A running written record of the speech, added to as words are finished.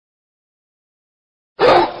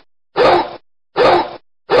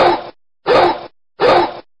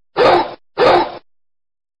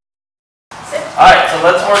so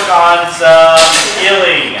let's work on some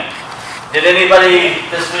healing. Did anybody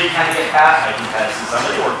this week kind of get past? I can kind of see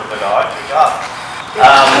somebody work with the dog. Good job.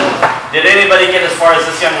 Did anybody get as far as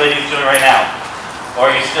this young lady's doing right now? Or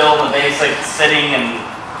are you still in the basic sitting and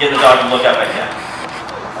get the dog to look up at you?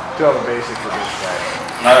 Still the basic for this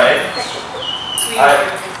guy. All right. All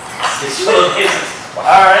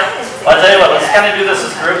right. Well, I'll tell you what, let's kind of do this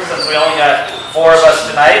as groups since we only got 4 of us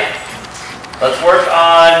tonight. Let's work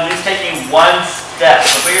on just taking one step.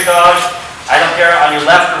 So put your dog, I don't care, on your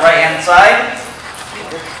left or right hand side.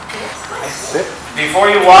 Sit. Before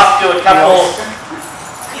you walk, do a couple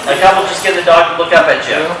just get the dog to look up at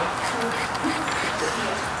you.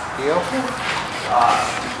 Heel.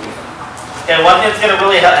 Okay, one thing that's going to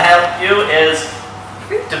really help you is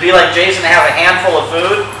to be like Jason and have a handful of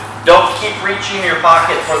food. Don't keep reaching in your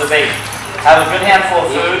pocket for the bait. Have a good handful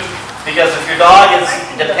of food, because if your dog is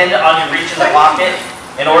dependent on you reaching the pocket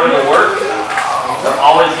in order to work, they're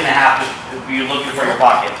always going to have to be looking for your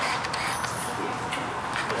pocket.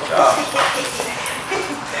 Good job.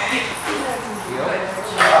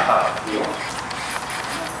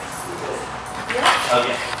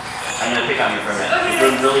 Okay. I'm going to pick on you for a minute.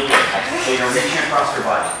 You're doing really good. So you're reaching across your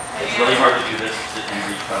body. It's really hard to do this and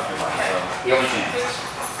reach across your body. So you have a chance.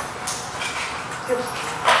 Okay.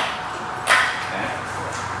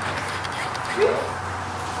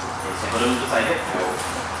 So put him beside you.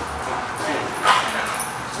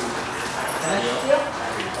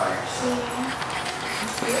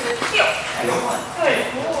 Good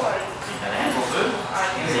boy. You got a handful of food?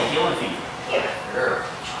 Say heel and feet.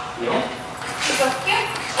 Heel.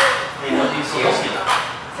 Hey, what do you see? Heel.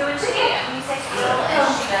 So when she you say heel and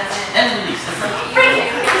she doesn't. And release.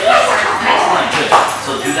 Excellent. Good.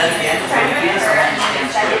 So do that again. Try to do this around your stand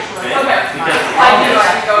straight. Okay?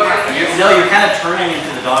 Because you're kind of turning into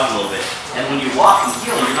the dog a little bit. And when you walk and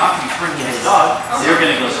heel, you're not going to be turning into the dog. So you're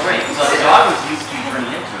going to go straight. So the dog was used to you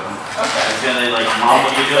turning into him. Okay. It's going to like, Mom, what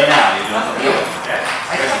are you doing now? You're doing something. Okay.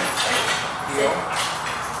 Heel.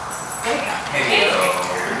 Heel.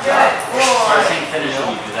 Good. Start saying finish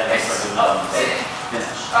when you do that. Start doing finish.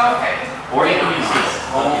 Okay. Or you can use this.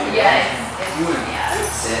 Yes.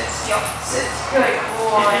 Sit. Sit. Good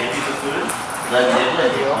boy. Take a piece of food. Let him nibble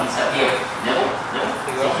and take one step forward. Nibble.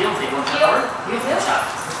 Take heel. Take one step forward. Good job.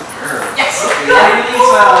 Sure. Yes. Good.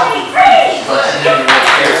 Great.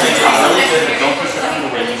 Really good, but don't push the feet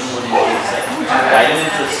away even when you do the second. Guide him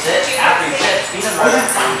into a sit. After you sit, feet on the right.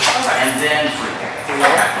 And then free.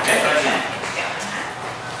 Okay, go again.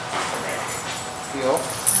 Heel.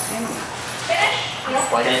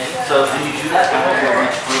 Okay, so when you do that, I want you to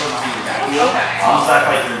reach further behind your back. Almost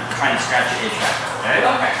like you're trying to scratch your edge back. Okay?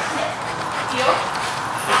 Okay. Heel.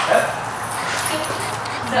 Good.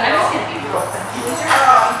 So I'm just going to give you a use your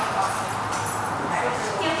arm.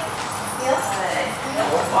 Heel. Heel.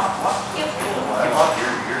 Walk.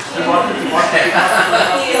 You're still walking.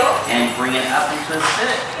 Heel. And bring it up into a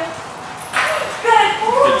sit. Good.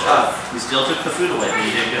 Good job. You still took the food away, but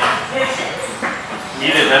you did good. You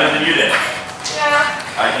did better than you did.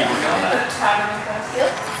 Yeah. Alright, keep working on that. Good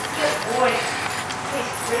boy. Okay,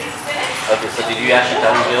 ready to finish? Okay, so did you actually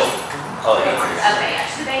tell him Bill? Oh, yeah. Okay,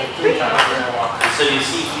 actually, So you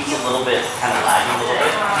see he's a little bit kind of lagging a little bit.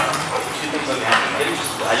 Two things that happen.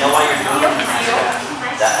 I know why you're doing it.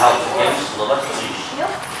 That helps. Get him just a little bit of leash.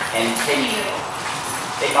 And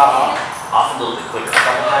take off a little bit quicker. A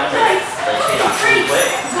couple times, like take off really quick.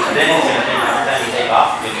 And then he's going to take every time you take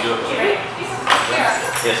off, you're going to do it really quick. Yeah,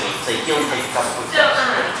 so say heel and take a couple quick steps.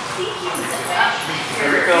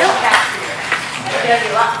 Here we go. It'll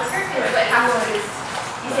be a lot quicker, but how long is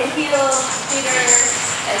you say heel, feeder,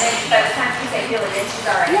 and then by the time you say heel again, she's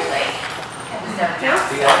already like kind of zoned out.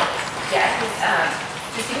 Yeah,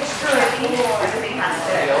 just because she's working, everything has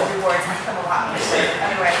to, rewards have to come a lot more.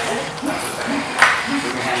 Otherwise, Bring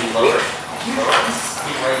your hand lower. Keep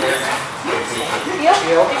right there.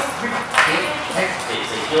 heel. Okay,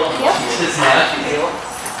 say heel. This is not heel.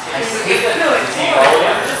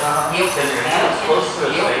 Because your hand is close to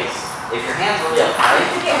his face. If your hand's really up high,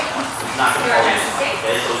 it's not going to fall in.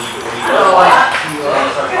 Okay, so when you go like, you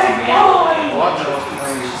start putting your hand over the Watch it.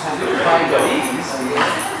 Find go.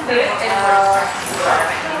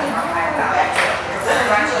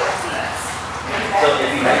 So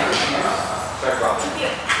if you start dropping,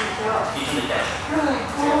 teach him to catch.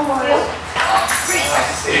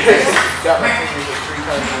 Got my fingers at 3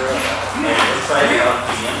 times in a row. Let's try it out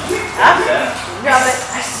again. Drop it.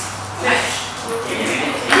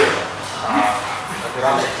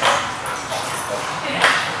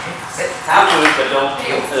 Have food, but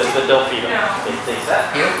don't feed them. Take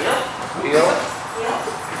that. Heel.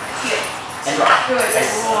 And And drop. Good.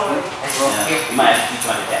 Yeah, you might have to teach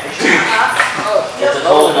my cat. Up. It's a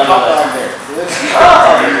total none of us.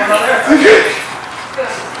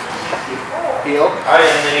 Heel. Alright,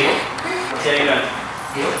 and then you. See how you doing?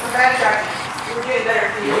 Back track. We're doing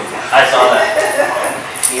better for you. I saw that.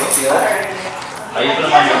 Heel. Heel. Are you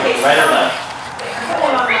putting them on your right or left? I'm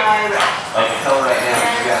putting on my right. Okay. Tell her right now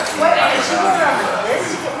you got the Wait, is she going on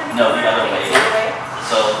this? No, the other way.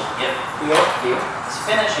 So, yep. Heel. Heel. It's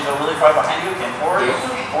finished. You go really far behind you. Again, forward.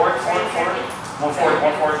 Forward, forward, forward. More forward,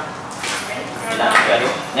 more forward. Good.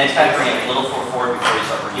 Next time, bring it a little forward before you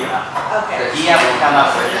start bringing it out. Okay. You have to come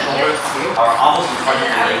out where his shoulders are almost in front of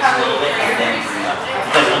your legs a little bit, and then you bring it up.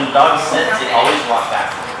 Because when the dog sits, they always walk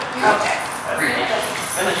back. Okay.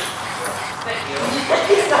 Finish.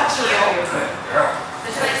 He's not sure.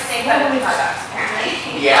 It's like the same kind of Prodogz,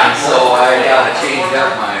 apparently. Yeah, so I gotta change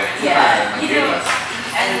up my. Yeah. my goodness.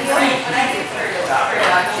 And when I do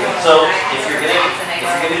Prodogz, So if you're gonna do the finish,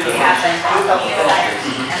 do a couple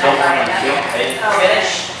finishes. Don't worry, okay?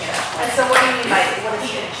 Finish. And so what do you mean by, what is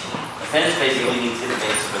finish? The finish basically means hit a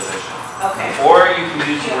base position. Okay. Or you can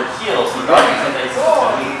use the word heel. So the dog can hit a base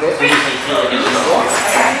position. We just say heel against the door.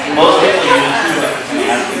 Most people use two different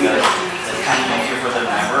commands because it's kind of easier for them to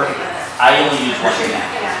remember. I only use one command.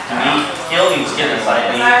 To me, heel means get inside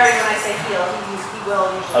me. I already, when I say heel, he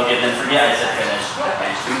will usually. Okay, then forget I said finish. Okay.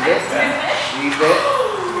 Leave it.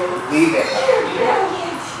 Leave it. Leave it.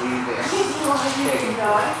 Leave it.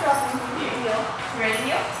 You ready to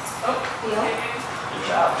heel? Heel. Good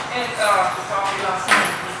job. And,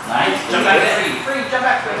 Nice. Jump back free. Free, jump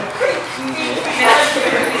back free.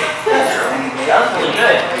 That was really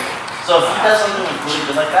good. So if he does something really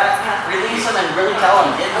good like that, release him and really tell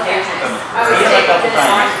him, get in the cage with him. Release him a couple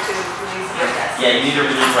times. Yeah, you need to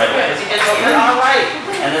release right away. Because he gets over all right.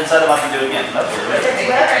 And then set him up and do it again. That's really good.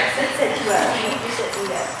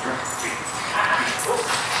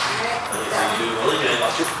 So you do really good.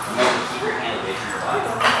 Remember to keep your hand away from your body.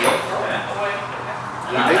 Okay.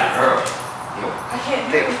 And not that early. I can't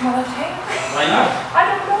do it with my left hand. Why not? I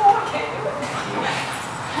don't know, I can't do it.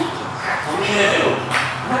 What are you gonna do?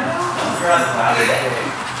 I know. You're on the cloud.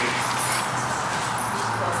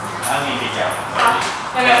 I'm gonna get you out.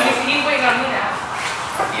 I know, he's waiting on me now.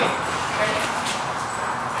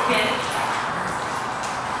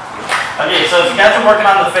 Okay, so if you guys are working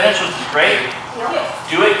on the finish, which is great,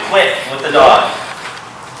 do it quick with the dog.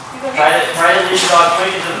 Try to lead the dog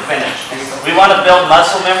quick into the finish. We want to build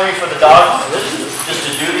muscle memory for the dog, just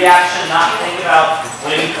to do the action, not think about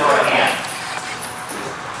waiting for a hand.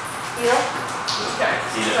 Heel. Okay.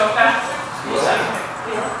 See it. So fast. What's that?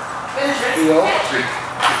 Heel.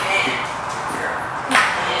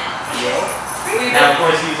 Now, of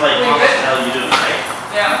course, he's like, what the hell are you doing, right?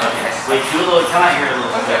 Yeah. Okay. Wait, do a little, come out here a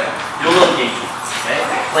little bit. Do a little game. Okay?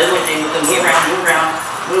 Play a little game with him. Move around, move around.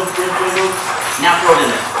 Move, move, move, move. Now throw it in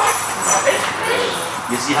there.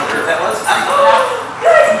 You see how good that was?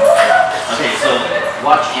 Okay, so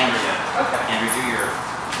watch Andrea. Andrea,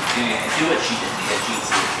 do what she did because she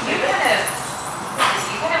did.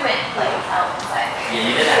 You kind of went like out inside. Yeah,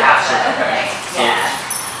 you did a half circle. So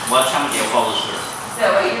Yeah. watch how much it follows through.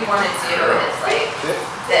 So what you want to do is like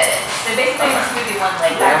this. So basically just moving one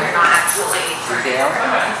leg back, you're not actually turning Down.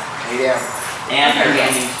 around. Lay down. And your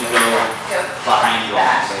hand needs to go behind you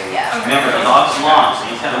Back, also. yeah. Remember, the dog's long, so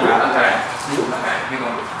he's kind of wrap Okay. around. You go.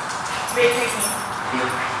 Very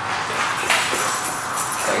tricky.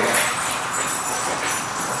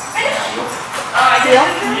 Oh, I did.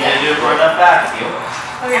 You gotta do it for enough back.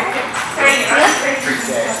 Okay. Ready?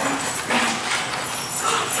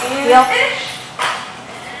 Heel. Finish.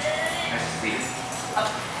 Up.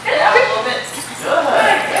 Finish out a little bit. Good.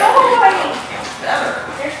 Better.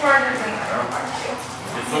 There's partners in there.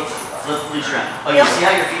 Flip Leash around. Oh, you see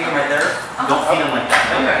how you're feeding right there? Don't feed them like that.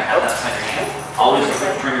 Okay. Have that side of your hand. Always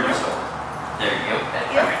turn your wrist over. There you go.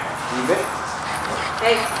 Okay. Leave it.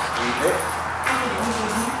 Hey. Leave it.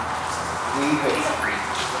 Leave it.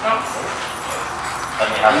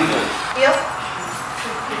 Okay, how you doing? Heel.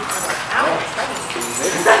 Leave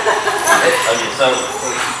it. Okay, so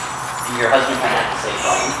your husband kind of has to say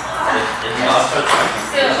something. If you lost it,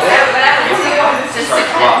 So what I would do, just to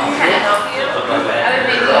kind of help you, I would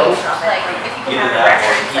maybe like if you can have a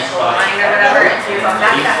reference, like a line or whatever, and so you're going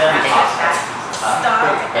back to that front, take it back, stop,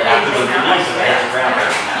 but and after the then release, it has a ground there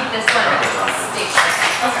keep now. this one stationary.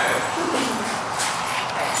 Okay.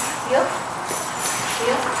 Heel.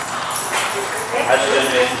 Heel. How's she doing,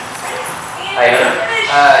 Jason? Yeah, I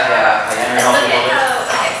Can you help me a little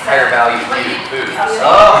bit? higher value food.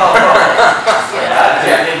 Oh! Yeah.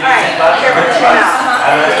 All right. Here, put your chin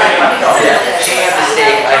out.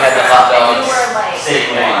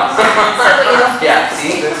 See?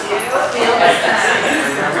 We did the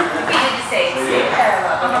same.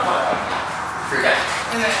 Forget.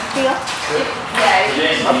 Heel.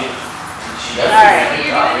 Yeah. All right.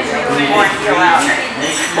 More heel out.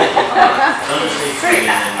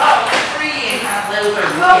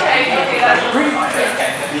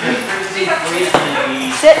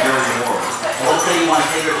 Sit. Let's say you want to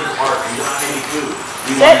take her to the park and you don't have any food.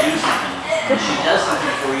 You Sit. want to do something. And she does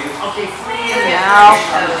something for you. Okay, free is Now.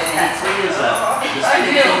 free is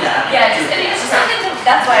Yeah, just, I mean, it's just something to,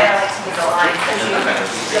 that's why I like to do the line, because you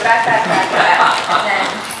go back, and then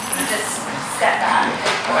you just step back and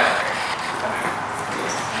forward.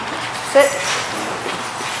 Sit.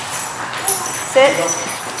 Sit.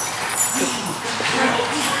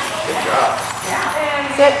 Good job.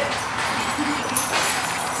 Sit.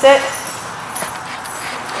 Sit.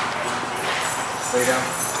 Lay down.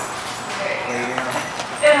 Lay down.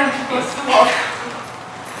 And I'm supposed to walk.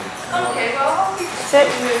 Okay, well, I'll be Sit.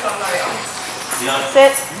 doing somebody else. You know,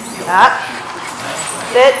 Sit. Stop.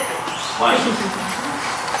 Sit. why?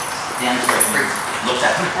 Stand straight. Look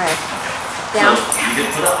at me. All right. Down. So you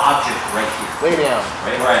can put an object right here. Lay down.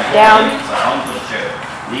 Right where I am. Down. So I want to put a chair.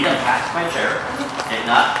 Lead them past my chair. Okay,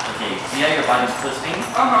 not, okay, see how your body's twisting?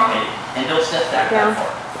 Okay, and don't step back Down. that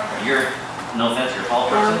far. You're, no offense, you're a tall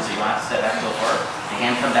person, so you don't have to step back so far. The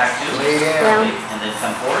hand come back too. Lay down. Down. Okay, and then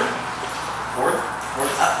come forward. Forward,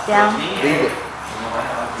 up. Down. Knee, Leave it.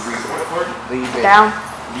 Forward. Leave it. Down.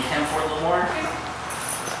 Knee come forward a little more.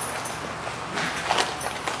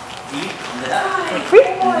 Deep, and then up. Free.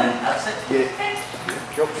 And then up, sit. Get it.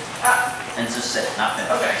 Go. And just sit, not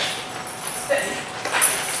finish. Okay.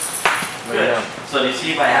 Lay Good. down. So do you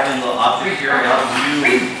see by having a little object here, it helps you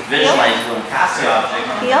visualize going past the object.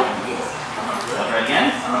 Heel. Try again.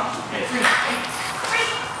 Okay.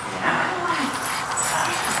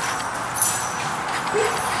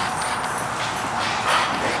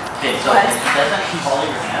 Okay, so it doesn't follow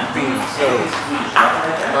your hand. Being so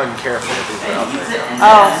uncareful with his mouth Use right it now. and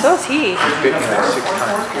Oh, then- so is he. He's bitten me 6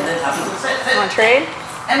 times. And then have him sit. Want to trade?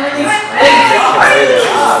 And release. Make him lay there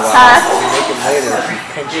for a while. Huh? If you make him lay there,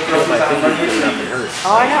 if you pinch my finger, it hurts.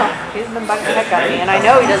 Oh, I know. He's been bugging the heck out of me, and I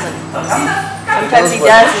know he doesn't. Sometimes he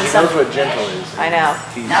knows does, what- and He some. knows what gentle is. I know.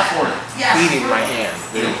 He's Now forward. eating my hand.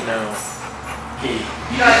 There's no. Okay.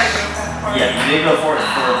 Yeah, you did go forward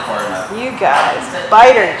far enough. You guys,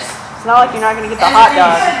 biters. It's not like you're not gonna get the hot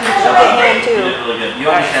dog. You'll get him You too. did really good. You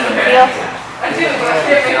understand the Heel. I do, but I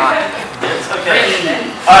can't make it. It's okay.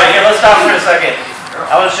 Alright, here, let's stop for a second.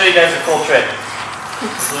 I want to show you guys a cool trick.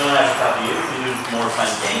 So we don't have to copy you. We do more fun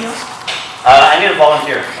games. I need a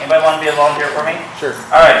volunteer. Anybody want to be a volunteer for me? Sure.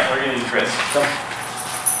 Alright, we're going to do Chris.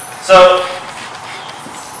 So,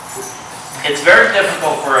 it's very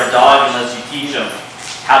difficult for a dog unless you teach them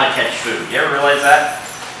how to catch food. You ever realize that?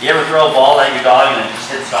 You ever throw a ball at your dog and it just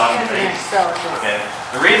hits the dog in the face? Okay.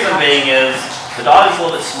 The reason being is the dog is a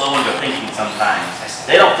little bit slow into thinking sometimes.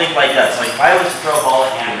 They don't think like that. So like if I was to throw a ball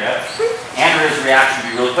at Andrea, Andrea's reaction would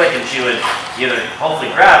be really quick and she would either hopefully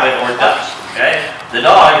grab it or duck. Okay? The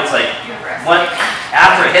dog, it's like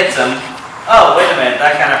after it hits him, oh wait a minute,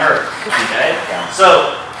 that kind of hurt. Okay?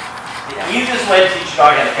 So the easiest way to teach a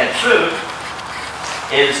dog how to catch food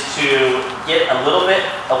is to get a little bit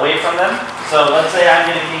away from them. So let's say I'm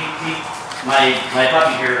going to teach my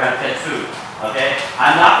puppy here how to catch food. Okay?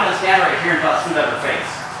 I'm not going to stand right here and toss food at her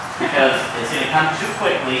face because it's going to come too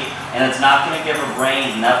quickly and it's not going to give her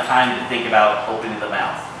brain enough time to think about opening the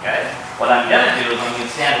mouth. Okay? What I'm going to do is I'm going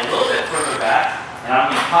to stand a little bit further back and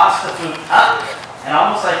I'm going to toss the food up and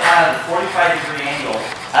almost like kind of a 45-degree angle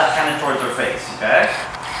up kind of towards her face. Okay?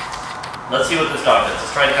 Let's see what this dog does.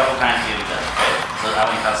 Let's try it a couple times, see what he does. Okay? So I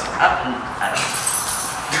want to toss it up and out.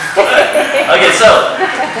 Okay, so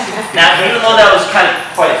now even though that was kind of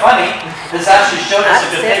quite funny, this actually showed us a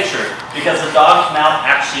good picture because the dog's mouth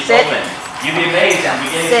actually opened. You'd be amazed at the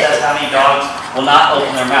beginning it says how many dogs will not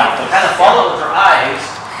open their mouth. So kind of follow with their eyes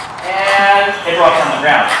and it drops on the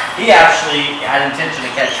ground. He actually had intention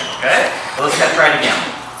to catch it, okay? So let's try it again.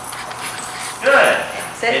 Good.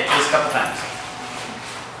 Sit. Just a couple times.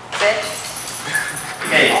 Sit.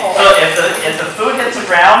 Okay, so if the food hits the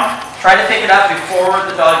ground, try to pick it up before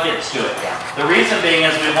the dog gets to it. The reason being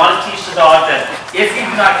is we want to teach the dog that if you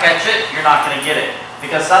do not catch it, you're not going to get it.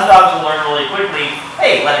 Because some dogs will learn really quickly,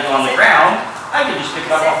 hey, let it go on the ground, I can just pick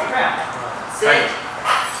it up off the ground. Right?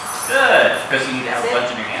 Good. Because you need to have a bunch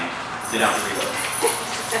in your hand, so you don't have to reload.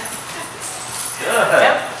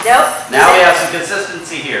 Good. Nope. Now we have some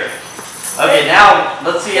consistency here. Okay, now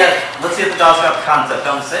let's see if the dog's got the concept.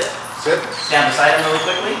 Don't sit. Sit. Stand beside him really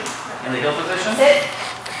quickly in the heel position. Sit.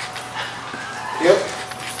 Yep.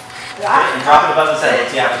 Okay, and drop it above his head. Let's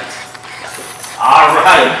see what happens. All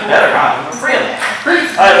right, better, huh? Really?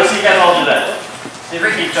 All right, let's see you guys all do that. See if we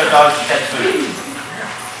can teach our dogs to catch food.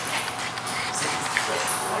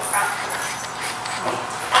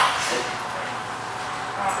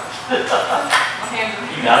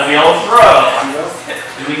 You gotta be able to throw.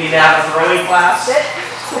 Do we need to have a throwing class? I'm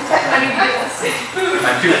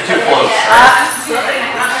too close.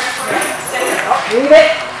 Leave it.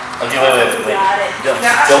 Okay, wait.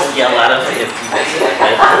 Don't yell at him if you miss it.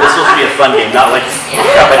 Okay? This is supposed to be a fun game, not like,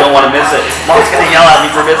 crap, I don't want to miss it. Mom's gonna yell at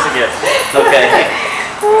me for missing it. Okay.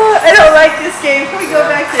 I don't like this game. Can we go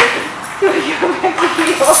back to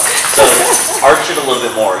heel? So, arch it a little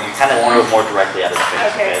bit more. You kind of want to more directly at his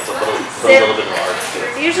face. Okay. It's a little bit of arch to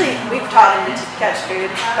it. Usually we've taught him to catch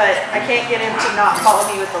food, but I can't get him to not follow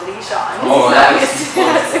me with the leash on. Oh, that was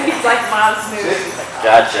So he's like mom's move. He's like, oh.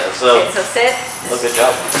 Gotcha. So, Okay, so sit. look, good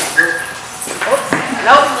job. Oops.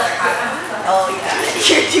 Nope. Oh yeah.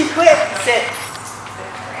 You're too quick. Sit.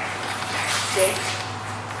 Stay.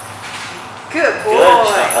 Good boy. Good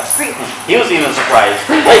job. He was even surprised.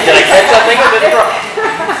 Wait, did I catch that thing? I didn't throw.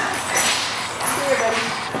 Here, buddy.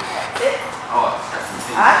 Sit. Oh,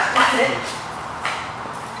 Sit.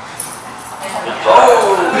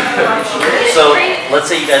 So,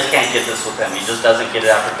 let's say you guys can't get this with him. He just doesn't get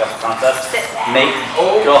it after a couple concepts.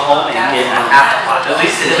 Go home and get half a hot dog. At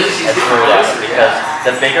least he's And throw it at him, because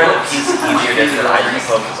the bigger the piece, the easier it is for either to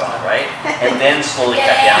focus on it, right? And then slowly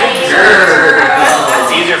cut down.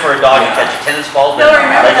 It's easier for a dog to catch a tennis ball than They'll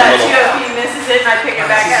remember like a that little. too if he misses it and I pick it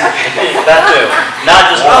back up. That too.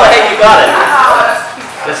 Not just, oh, hey, you got it.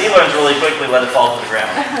 Because he learns really quickly, let it fall to the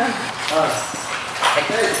ground. I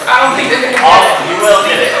don't think they're gonna Oh, you will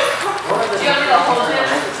get it. Do you want me to hold him?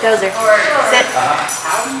 Dozer. Or Sit.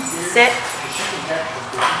 Sit.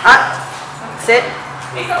 Sit.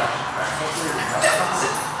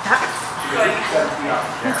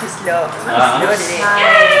 He's too slow. Slow today.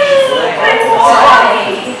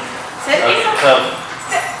 Sit. So,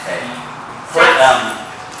 put,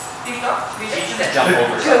 teach him to jump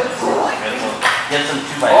over something. Okay, so get some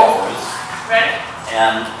 2x4s Ready?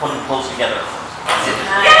 and put them close together first.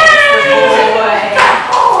 Yay!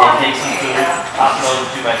 And take some food, toss it over the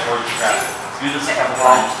 2x4s to grab it. Do this a couple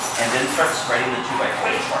times, and then start spreading the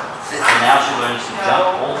 2x4s apart. So now she learns to jump,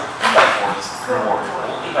 hold 2x4s forward,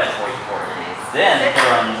 hold 2x4s forward. Then put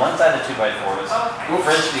her on one side of the 2x4s,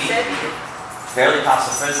 frisbee, barely toss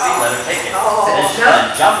the frisbee, let her take it. Then she's going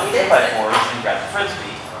to jump the 2x4s and grab the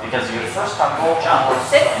frisbee, because you first taught her to jump,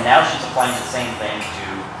 and now she's applying the same thing to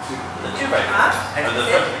the 2x4s, or the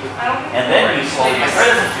frisbee. And then you slowly get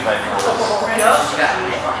rid of the 2x4s.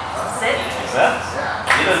 Makes sense?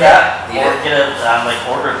 Either that, or get a,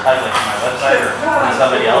 order a tug like from my website or from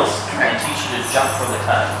somebody else, and teach you to jump for the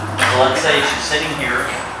tug. So let's say she's sitting here,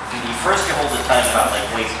 and first you hold the tug about like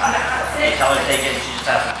waist high. You tell her to take it, and she just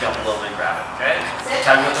has to jump a little bit and grab it, okay?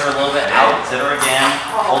 Tug with her a little bit out, sit her again,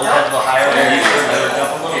 hold her head a little higher, release her, let her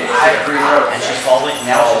jump a little bit. And she's following,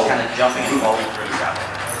 now she's kind of jumping and following through the grab it.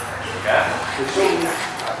 Okay?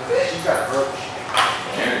 She's got a rope.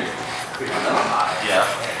 Yeah.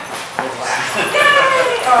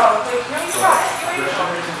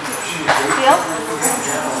 Feel?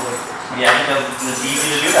 Yeah, because it's easy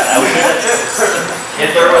to do that. I would do that too.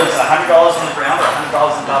 If there was $100 on the ground or $100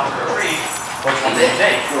 on top of a tree, which one did you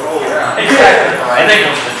take? Exactly. And then go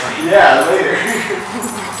to the tree. Yeah, later.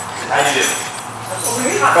 How'd you do?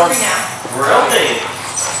 We're hot free now. Really?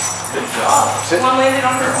 Good job. One landed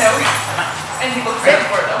on her nose. And he looks at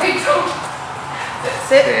for it though. Hey, go.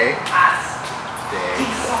 Sit. Stay. Pass. Stay.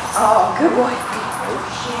 Oh, good boy.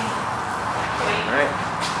 Alright.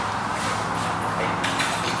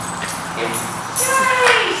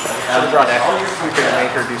 So brought extra. We could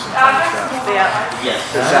make her do some fun stuff. Yeah. Yes.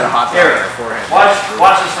 Just had a hot dog Here. on her forehead. Watch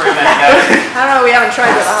this for a minute, guys. I don't know, we haven't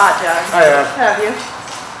tried with a hot dog. I have. Have you?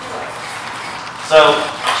 So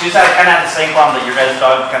she's kind of had the same problem that your guys'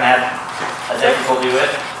 dog kind of had a difficulty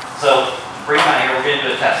with. So bring them out here. We're going to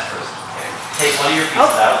do a test first. Take one of your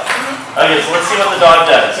pieces out. Okay, so let's see what the dog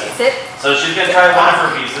does. Sit. So she's going to try one of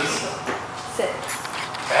her pieces. Sit.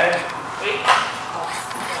 Okay.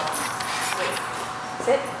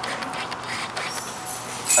 Sit.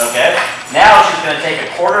 Okay. Now she's going to take a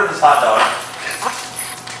quarter of this hot dog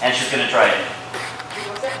and she's going to try it.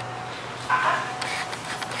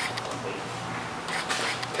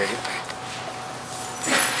 Take it.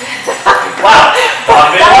 Wow. Dog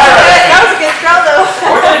bit wire. That was a good throw though.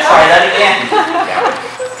 We're going to try that again.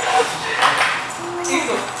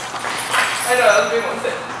 I know, I was doing one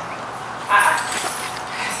sit.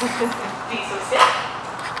 Diesel sit.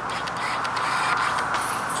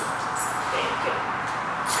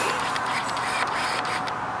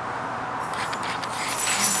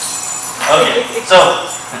 So,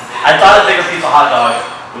 I thought a bigger piece of hot dog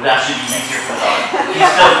would actually be easier for the dog. He's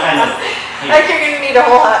still kind of... Like you're gonna need a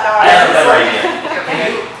whole hot dog. I have a better idea. Can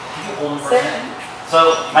you hold him for a second? So,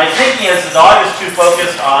 my thinking is the dog is too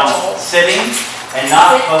focused on sitting and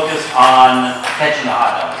not focused on catching the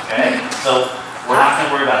hot dog, okay? So, we're not going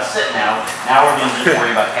to worry about sit now. Now we're going to just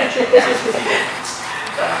worry about catching. Sit.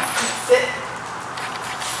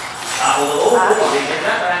 Take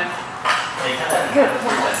that time. Take that time.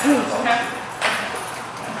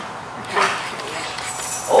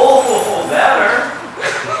 Oh, better.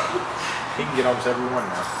 He can get almost every one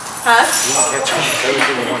now. Huh? He can catch almost every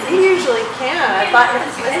single one. He usually can. I thought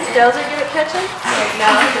is Dozer good at catching? No,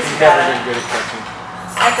 he's He's got never it. been good at catching.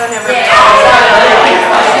 Echo never. Yeah.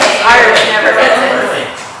 Irish never gets it.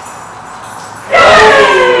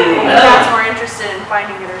 Dad's more interested in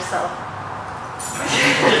finding it herself.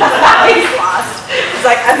 He's lost. He's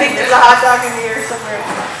like, I think there's a hot dog in here somewhere.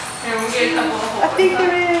 And we get a couple of I think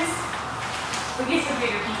there is. We get some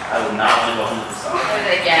bigger pieces. I would not want to go home with this dog.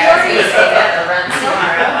 Yeah, we say that the run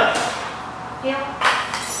tomorrow.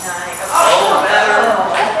 Oh, better.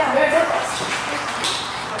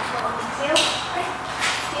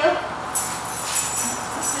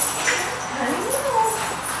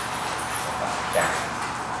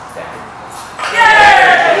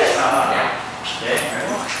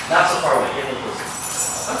 Not so far away. Get a little closer.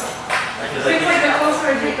 Because I think the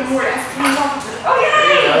closer I get, the more it comes off of it. Oh,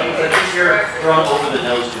 I think you're throwing over the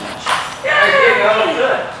nose too much. There you go.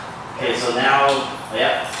 Good. Okay, so now,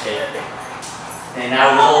 yeah. Okay. And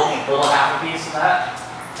now little half a piece of that.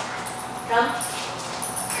 Come.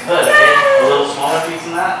 Good. Okay. A little smaller piece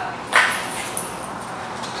of that.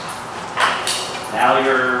 Now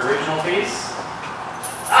your original piece.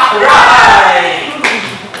 All right.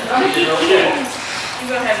 You did really good.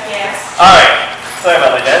 You're gonna have gas. Alright, sorry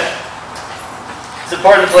about that, guys. It's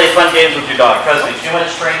important to play fun games with your dog. Trust me, too much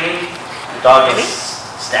training, the dog is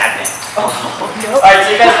stagnant. Alright, so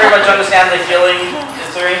you guys very much understand the feeling.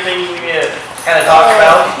 Is there anything you need to kind of talk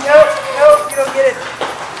about? Nope, you don't get it.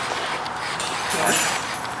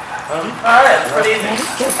 Alright, that's pretty easy.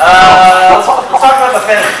 Let's talk about the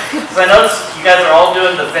finish. Because I noticed you guys are all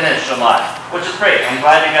doing the finish a lot, which is great. I'm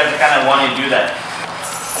glad you guys are kind of wanting to do that.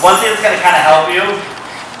 One thing that's going to kind of help you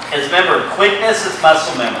is remember, quickness is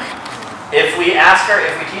muscle memory. If we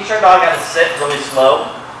teach our dog how to sit really slow,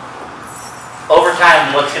 over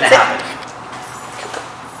time, what's going to happen?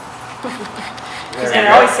 He's gonna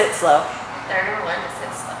always sit slow. They're gonna learn to sit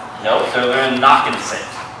slow. No, they're not going to sit.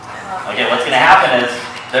 Okay, what's going to happen is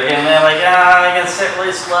they're going to be like, I'm going to sit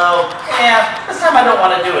really slow. Yeah, this time I don't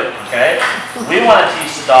want to do it. Okay? We want to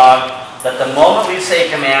teach the dog that the moment we say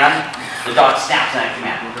command, the dog snaps in that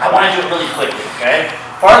command. I want to do it really quickly, okay?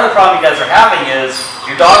 Part of the problem you guys are having is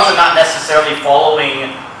your dogs are not necessarily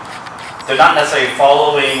following,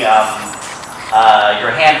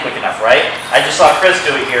 your hand quick enough, right? I just saw Chris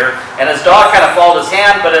do it here, and his dog kind of followed his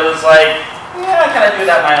hand, but it was like, yeah, I kind of do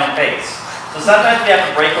that at my own pace. So sometimes we have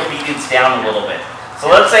to break obedience down a little bit.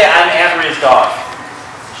 So let's say I'm Andrea's dog.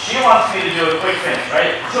 She wants me to do a quick finish,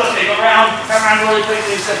 right? She wants me to go around, come around really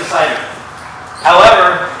quickly and sit beside her.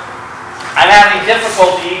 However, I'm having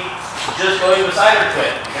difficulty just going beside her quick,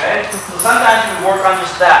 okay? So sometimes we work on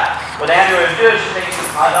just that. What Andrea would do is she'd take a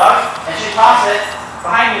hot dog and she'd toss it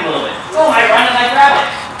behind me a little bit. Boom, I run and I grab it,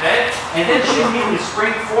 okay? And then she'd immediately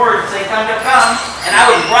spring forward and say, come, come, come, and I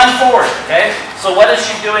would run forward, okay? So what is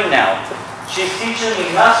she doing now? She's teaching me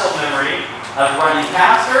muscle memory of running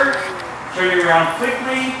faster, turning around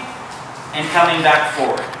quickly, and coming back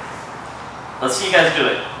forward. Let's see you guys do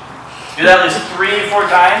it. Do that at least 3 or 4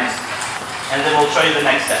 times. And then we'll show you the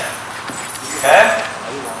next step. Okay?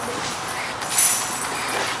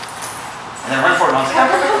 And then run forward.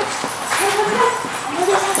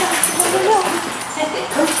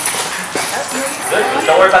 Good.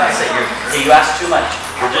 Don't worry about the sit. Okay, you asked too much.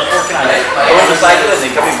 We're just working on it. Go beside you and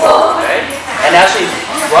then coming forward. Okay? And actually,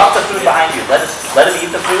 drop the food behind you. Let him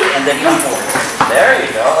eat the food and then come forward. There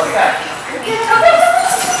you go. Like that.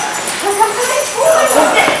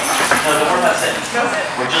 No, we're not sitting.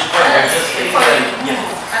 We're just taking the,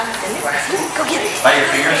 Go get it. by your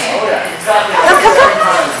fingers. Oh, yeah. You taught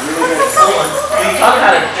him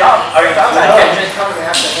how to jump. Are you talking about No, catching? just coming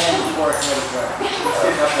after the hand before I can let it go.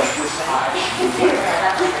 Sitting up like this high.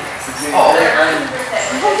 Oh, there. I'm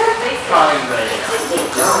trying to.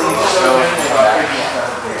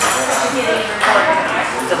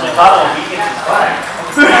 Because we taught him obedience is fine.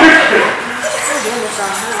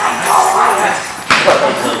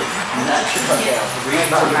 Breathe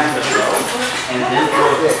behind the throw, and then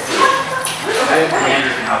throw it.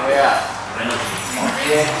 Andrew can help you. Yeah. I know you need more.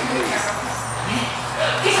 Yeah.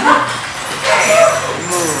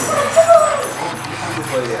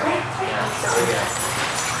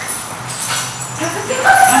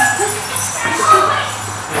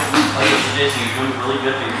 You're doing really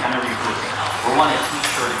good, but you're kind of regrouping. We want to teach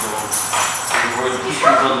her to go. We're going to teach her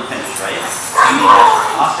to go to the finish, right? You need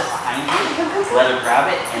to toss it behind you, let her grab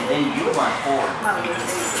it, and then you run forward. You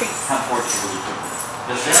can come forward to really quickly.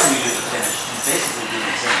 Because then when you do the finish, she's basically doing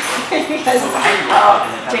the same thing. So behind you,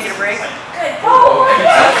 and then Taking a break. There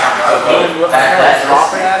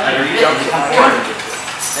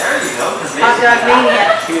you go. Hot dog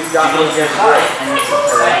mania. He's got She goes me your side, and it's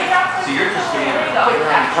so you're just getting her.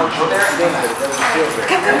 punch there and then it doesn't feel good.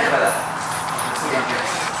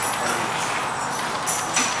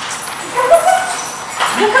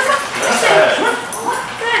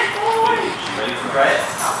 She ready to try it?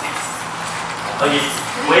 Oh, you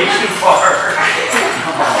way too far.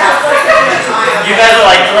 You guys are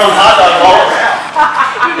like throwing hot dog balls.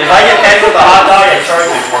 If I get pegged with a hot dog, I charge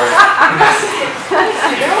you for it.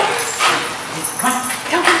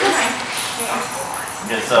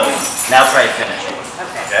 Okay, so now try to finish.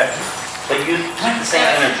 Okay? But use the same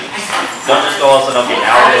energy. Don't just go all of a sudden, okay,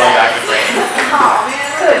 now we're going back to training.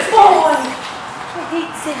 Good boy. I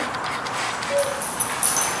hate sitting.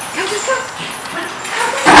 Go.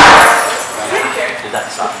 Did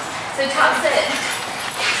that stop? So toss it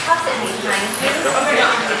behind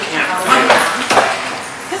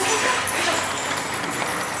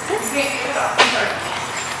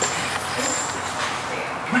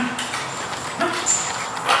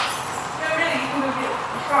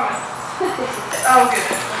Oh,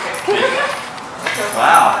 goodness. Okay.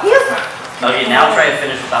 Wow. Okay, now try to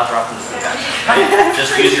finish without dropping the food. Right?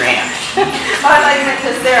 Just use your hand. My leg went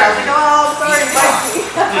just there. I was like, oh, sorry, bite me.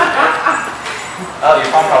 Oh, your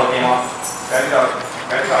phone probably came off. There you go.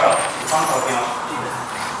 There you go. Your phone probably came off.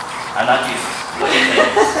 I'm not Jesus.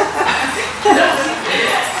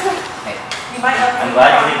 You might not. I'm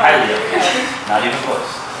glad you think highly of it. Not even close.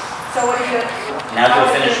 So what do you? Now do a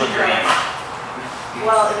finish with your hand.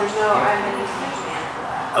 Well, there's no, I'm going to use my hand for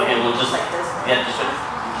that. Okay, well just like this. Yeah, just like,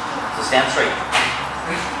 so stand straight.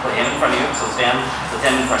 Put him in front of you, so stand with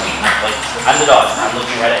him in front of you. Like, I'm the dog, I'm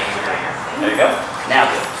looking right at you right here. There you go. Now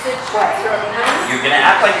do it. You're going to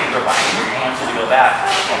act like you're behind your hands to go back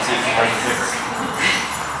and see if you can make it bigger.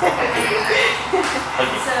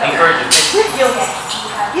 Okay, encourage him.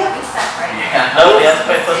 No, we have to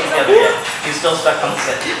put close together yet. He's still stuck on the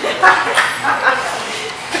sit.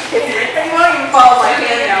 You won't even follow my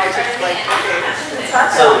hand now, it's just like, okay.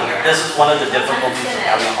 So this is one of the difficulties of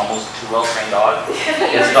having an almost too well-trained dog.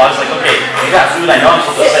 Is the dog's like, okay, you got food, I know I'm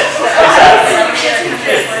supposed to sit.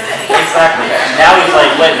 Exactly. Now he's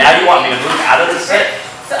like, wait, now you want me to move out of the sit?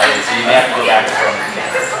 Okay, so you may have to go back and forth.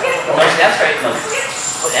 No, stand straight. No.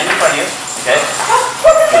 Put him in front of you. Okay.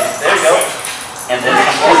 There you go. And then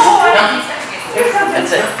come forward.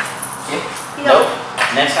 That's it. Nope.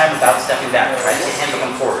 Next time without stepping back, try to get him to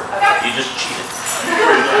come forward. You just cheated.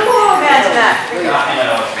 Imagine that. I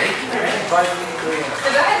know. So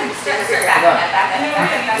go ahead and start back up.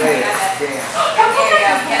 There you go.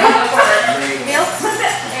 Neil, flip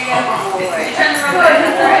it. There you go. Turn the wrong way.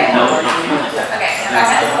 That's all right. No, you're doing it. Okay, now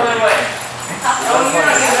go ahead.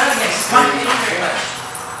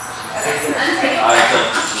 Alright, so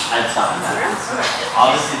I'd stop at that.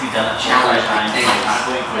 Obviously, if you've done it the right time, you're not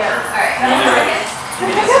going quicker. Alright, You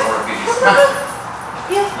need now to get some more goodies.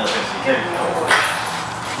 No, seriously,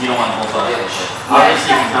 you don't want to hold on to this shit. Obviously,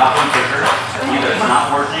 if you're not going quicker, either it's not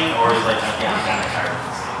working or it's like, okay, I'm kind of tired of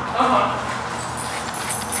this thing.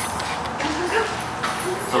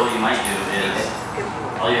 So what you might do is,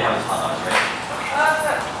 all you have is hot dogs, right?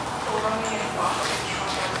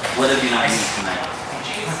 What have you not used tonight?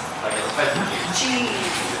 Like a special cheese.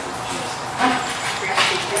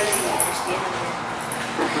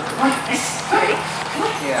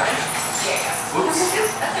 Yeah. Oops.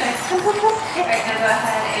 Alright, now go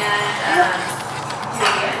ahead and do it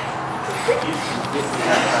again.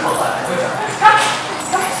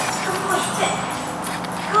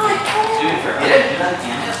 Do it for do that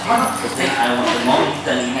again. Then I want the moment you've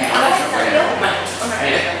done it,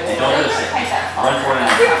 don't do this. I'll run for it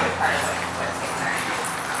and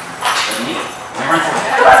run for it.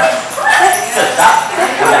 Good, stop.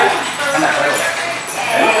 Come back. Come back right away.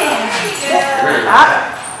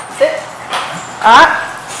 Sit.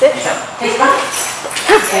 Sit. Good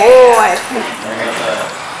boy.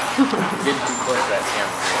 Get too close to that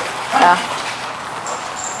camera. Yeah.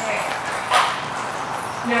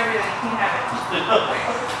 No, really, you can have it.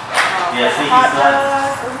 Yeah, see, he's Hot not. dog.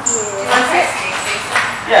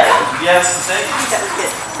 Yeah, you have some steak? That was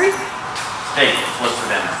good. Steak, what's for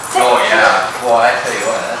dinner? Oh, yeah. Well, I tell you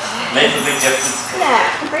what, that's Makes a big difference. Yeah.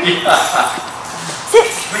 Yeah. Sit.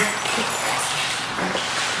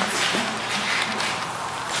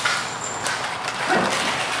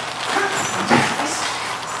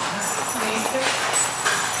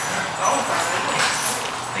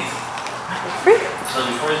 So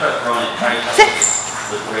before you start throwing it, try to touch it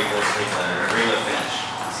with regular finish.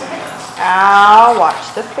 See what it does. Ow,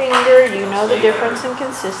 watch the finger. You know the difference in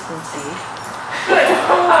consistency. Good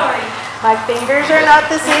boy. My fingers are not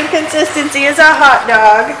the same consistency as a hot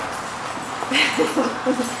dog. But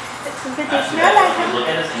they smell like them. Look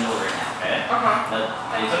at his angle right now, okay? But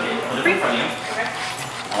it's okay. Put it in front of you. Okay.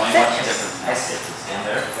 I want you to watch the difference. Nice sit. Stand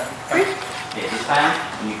there. Okay, this time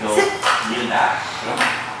when you go lean back. Okay.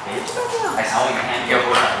 I saw your hand go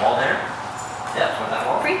towards that wall there. Yeah, towards that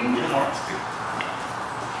wall. Even more.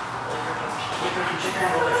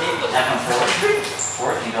 Now come forward.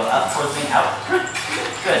 Forward. You go up towards me, out.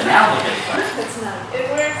 Good. Now look at it. That's not. It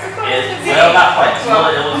works. Well, not quite. It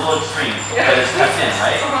was a little extreme. But it's tucked in,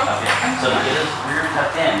 right? Okay. So to get his rear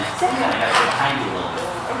tucked in, I got to go behind you a little bit.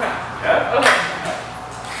 Okay. Okay? Okay.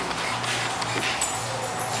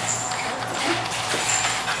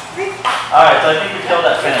 Alright, so I think we killed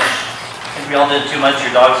that finish. I think we all did too much.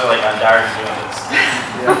 Your dogs are like, I'm tired of doing this.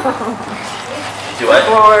 Do what?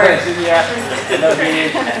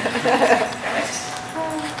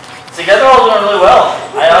 See, you guys are all doing really well.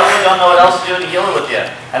 I really don't know what else to do to heal it with you.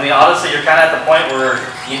 I mean, honestly, you're kind of at the point where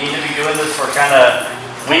you need to be doing this for kind of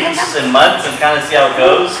weeks and months and kind of see how it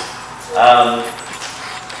goes.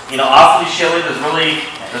 You know, off leash healing, there's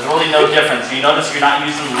really no difference. You notice you're not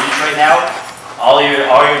using the leash right now. All your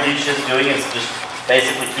leash is doing is just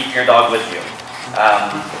basically keep your dog with you.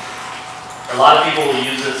 A lot of people will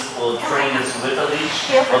use this, will train this with a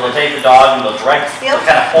leash, or they'll take the dog and they'll kind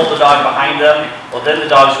of hold the dog behind them. Well, then the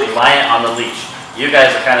dog's reliant on the leash. You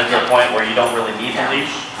guys are kind of to the point where you don't really need the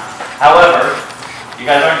leash. However, you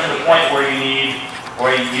guys aren't to the point where you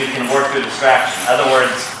can work through distraction. In other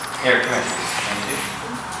words, here, come here.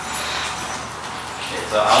 Okay,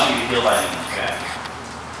 so I want you to heal by me, okay?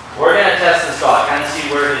 We're going to test this dog, kind of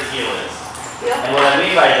see where his heel is. And what I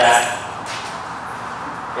mean by that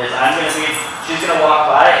is she's going to walk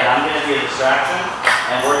by and I'm going to be a distraction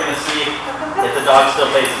and we're going to see if the dog still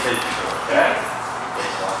pays attention to her, okay? Okay,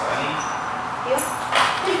 so walk by me.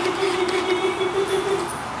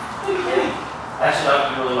 Actually, that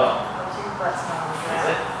would do really well. That's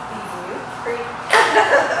it. Okay,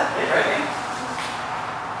 right here.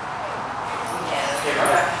 Okay, right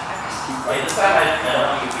back. Okay, this time I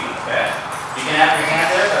don't want you to feet, okay? You can have your hand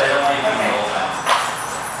there, but I don't want you to feet the whole time.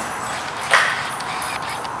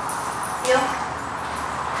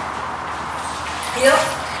 Heel.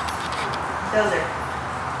 Those are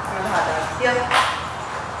the hot dogs. Heel.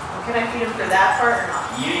 Can I feed him for that part or not?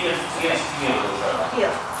 You can feed a little bit.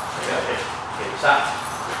 Heel. Okay, stop.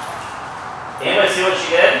 Anybody see what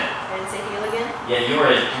she did? I didn't say heel again. Yeah, you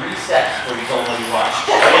were at 3 steps before you told me you watched.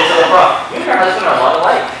 Okay, so the problem. You and your husband are a lot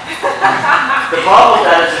alike. The problem with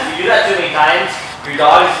that is if you do that too many times, your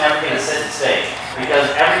dog is never going to sit and stay.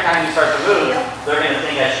 Because every time you start to move, they're going to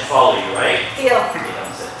think I should follow you, right? Heel. Okay,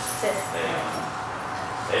 come sit. Sit. There you go.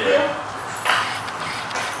 Stay there.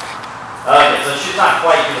 Okay, so she's not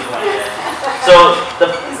quite to the point yet. So the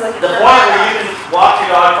point where you can walk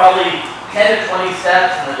your dog probably 10 to 20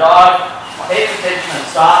 steps and the dog pays attention and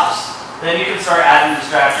stops, then you can start adding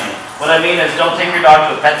distraction. What I mean is don't take your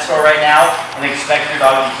dog to a pet store right now and expect your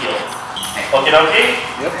dog to heal. Okay, okay?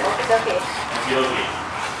 Yep. It's okay. Okay, okay.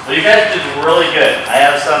 So you guys did really good. I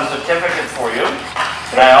have some certificates for you.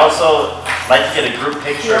 And I also like to get a group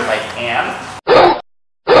picture if I can.